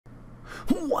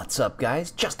What's up,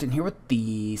 guys? Justin here with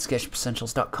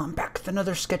TheSketchUpEssentials.com, back with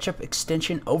another SketchUp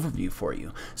extension overview for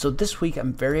you. So this week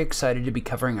I'm very excited to be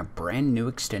covering a brand new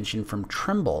extension from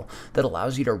Trimble that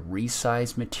allows you to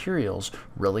resize materials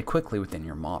really quickly within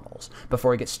your models.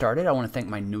 Before I get started, I want to thank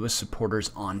my newest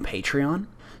supporters on Patreon.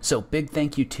 So big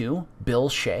thank you to Bill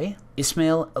Shea,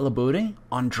 Ismail Elabudi,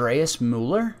 Andreas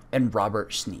Mueller, and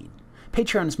Robert Sneed.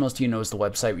 Patreon, as most of you know, is the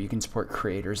website where you can support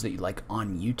creators that you like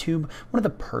on YouTube. One of the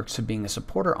perks of being a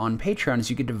supporter on Patreon is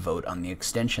you get to vote on the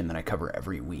extension that I cover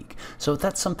every week. So if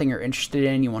that's something you're interested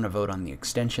in, you want to vote on the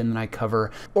extension that I cover,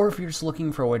 or if you're just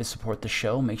looking for a way to support the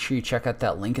show, make sure you check out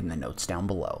that link in the notes down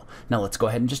below. Now let's go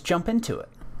ahead and just jump into it.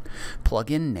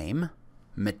 Plugin name,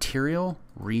 Material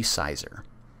Resizer.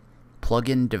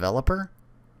 Plugin developer,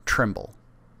 Trimble.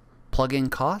 Plugin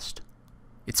cost,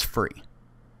 it's free.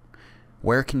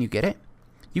 Where can you get it?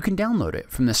 You can download it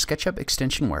from the SketchUp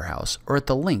extension warehouse or at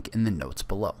the link in the notes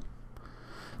below.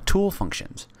 Tool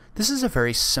functions. This is a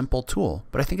very simple tool,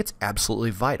 but I think it's absolutely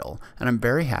vital, and I'm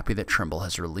very happy that Trimble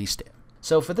has released it.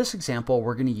 So for this example,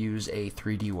 we're going to use a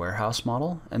 3D warehouse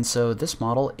model, and so this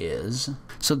model is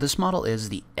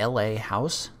the LA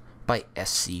house by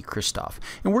SC Christoph.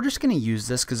 And we're just going to use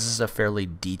this because this is a fairly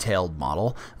detailed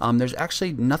model. There's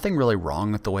actually nothing really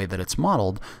wrong with the way that it's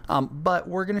modeled, but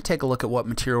we're going to take a look at what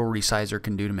Material Resizer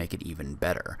can do to make it even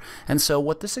better. And so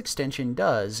what this extension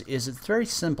does is it's very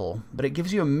simple, but it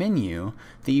gives you a menu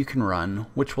that you can run,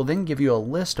 which will then give you a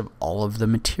list of all of the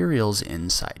materials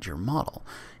inside your model.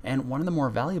 And one of the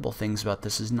more valuable things about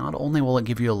this is not only will it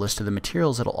give you a list of the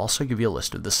materials, it'll also give you a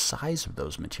list of the size of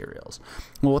those materials.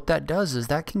 Well, what that does is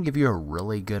that can give you a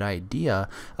really good idea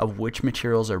of which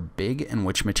materials are big and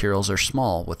which materials are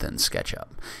small within SketchUp.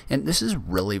 And this is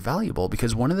really valuable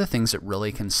because one of the things that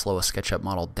really can slow a SketchUp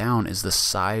model down is the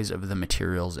size of the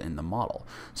materials in the model.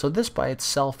 So this by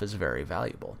itself is very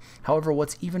valuable. However,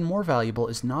 what's even more valuable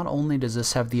is not only does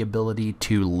this have the ability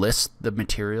to list the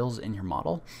materials in your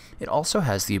model, it also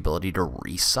has the ability to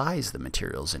resize the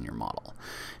materials in your model.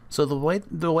 So the way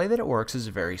that it works is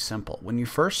very simple. When you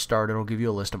first start, it'll give you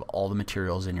a list of all the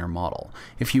materials in your model.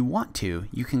 If you want to,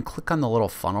 you can click on the little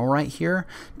funnel right here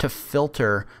to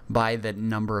filter by the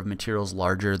number of materials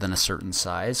larger than a certain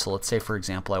size. So let's say, for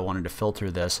example, I wanted to filter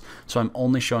this, so I'm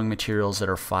only showing materials that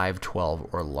are 512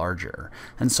 or larger.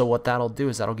 And so what that'll do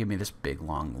is that'll give me this big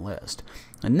long list.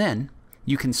 And then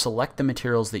you can select the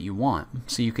materials that you want.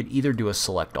 So you could either do a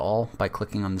select all by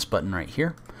clicking on this button right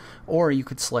here, or you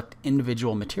could select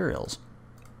individual materials.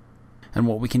 And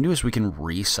what we can do is we can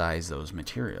resize those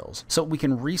materials. So we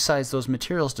can resize those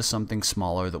materials to something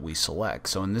smaller that we select.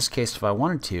 So in this case, if I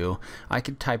wanted to, I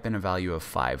could type in a value of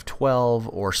 512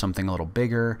 or something a little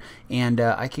bigger, and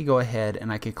I could go ahead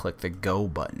and I could click the Go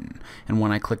button. And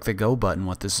when I click the Go button,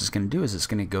 what this is going to do is it's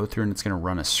going to go through and it's going to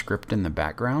run a script in the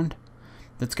background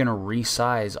that's going to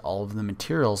resize all of the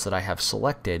materials that I have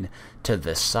selected to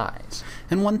this size.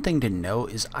 And one thing to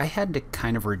note is I had to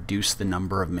kind of reduce the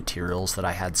number of materials that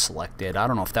I had selected. I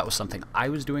don't know if that was something I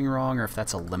was doing wrong or if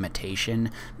that's a limitation,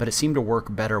 but it seemed to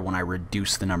work better when I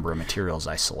reduced the number of materials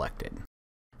I selected.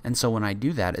 And so when I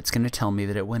do that, it's going to tell me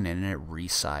that it went in and it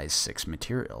resized 6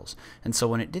 materials. And so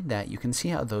when it did that, you can see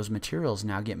how those materials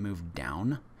now get moved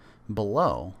down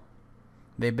below.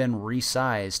 They've been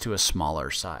resized to a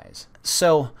smaller size.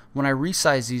 So when I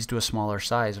resize these to a smaller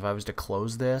size, if I was to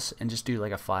close this and just do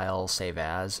like a file, save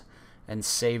as, and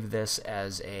save this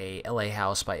as a LA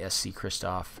house by SC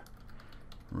Christoph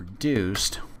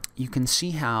reduced, you can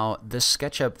see how this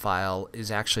SketchUp file is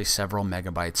actually several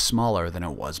megabytes smaller than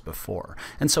it was before.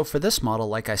 And so for this model,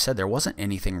 like I said, there wasn't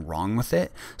anything wrong with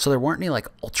it. So there weren't any like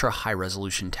ultra high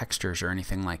resolution textures or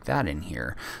anything like that in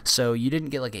here. So you didn't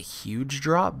get like a huge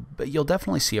drop, but you'll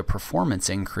definitely see a performance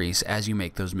increase as you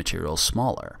make those materials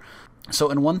smaller.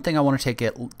 So, and one thing I want to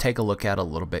take a look at a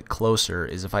little bit closer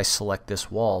is if I select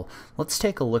this wall, let's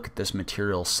take a look at this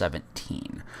material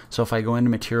 17. So if I go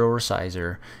into Material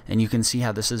Resizer, and you can see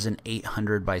how this is an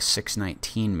 800 by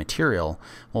 619 material,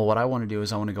 well, what I want to do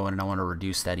is I want to go in and I want to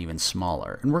reduce that even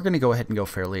smaller. And we're going to go ahead and go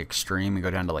fairly extreme and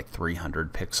go down to like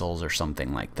 300 pixels or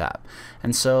something like that.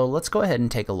 And so let's go ahead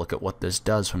and take a look at what this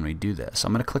does when we do this.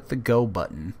 I'm going to click the Go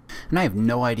button, and I have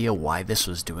no idea why this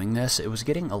was doing this. It was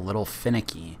getting a little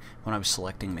finicky when I was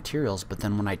selecting materials, but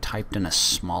then when I typed in a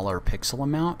smaller pixel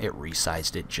amount, it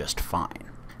resized it just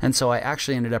fine. And so I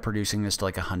actually ended up reducing this to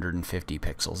like 150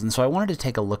 pixels. And so I wanted to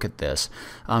take a look at this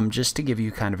just to give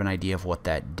you kind of an idea of what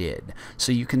that did.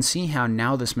 So you can see how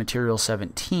now this material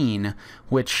 17,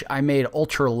 which I made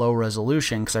ultra low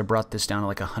resolution because I brought this down to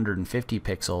like 150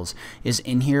 pixels, is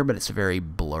in here, but it's very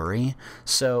blurry.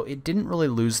 So it didn't really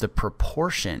lose the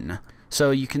proportion So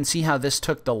you can see how this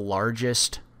took the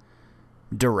largest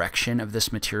direction of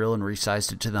this material and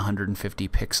resized it to the 150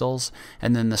 pixels,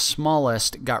 and then the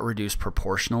smallest got reduced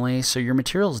proportionally. So your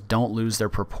materials don't lose their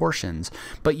proportions,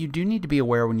 but you do need to be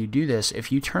aware when you do this,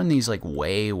 if you turn these like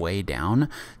way down,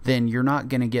 then you're not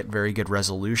going to get very good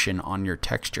resolution on your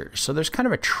textures. So there's kind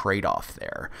of a trade-off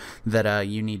there that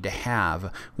you need to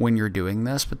have when you're doing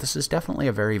this, but this is definitely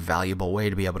a very valuable way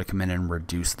to be able to come in and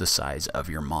reduce the size of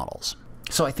your models.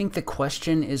 So I think the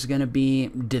question is going to be,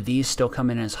 do these still come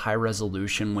in as high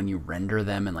resolution when you render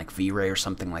them in like V-Ray or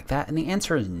something like that? And the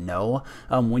answer is no.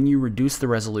 When you reduce the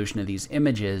resolution of these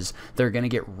images, they're going to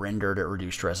get rendered at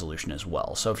reduced resolution as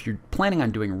well. So if you're planning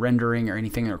on doing rendering or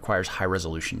anything that requires high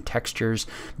resolution textures,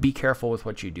 be careful with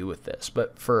what you do with this.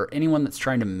 But for anyone that's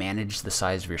trying to manage the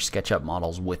size of your SketchUp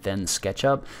models within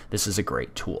SketchUp, this is a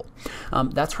great tool.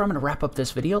 That's where I'm going to wrap up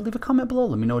this video. Leave a comment below.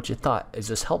 Let me know what you thought. Is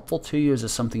this helpful to you? Is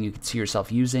this something you could see yourself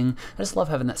using? I just love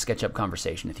having that SketchUp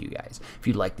conversation with you guys. If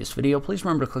you like this video, please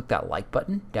remember to click that like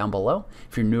button down below.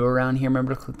 If you're new around here,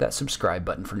 remember to click that subscribe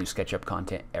button for new SketchUp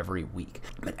content every week.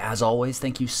 But as always,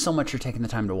 thank you so much for taking the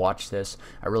time to watch this.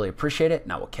 I really appreciate it,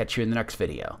 and I will catch you in the next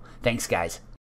video. Thanks, guys.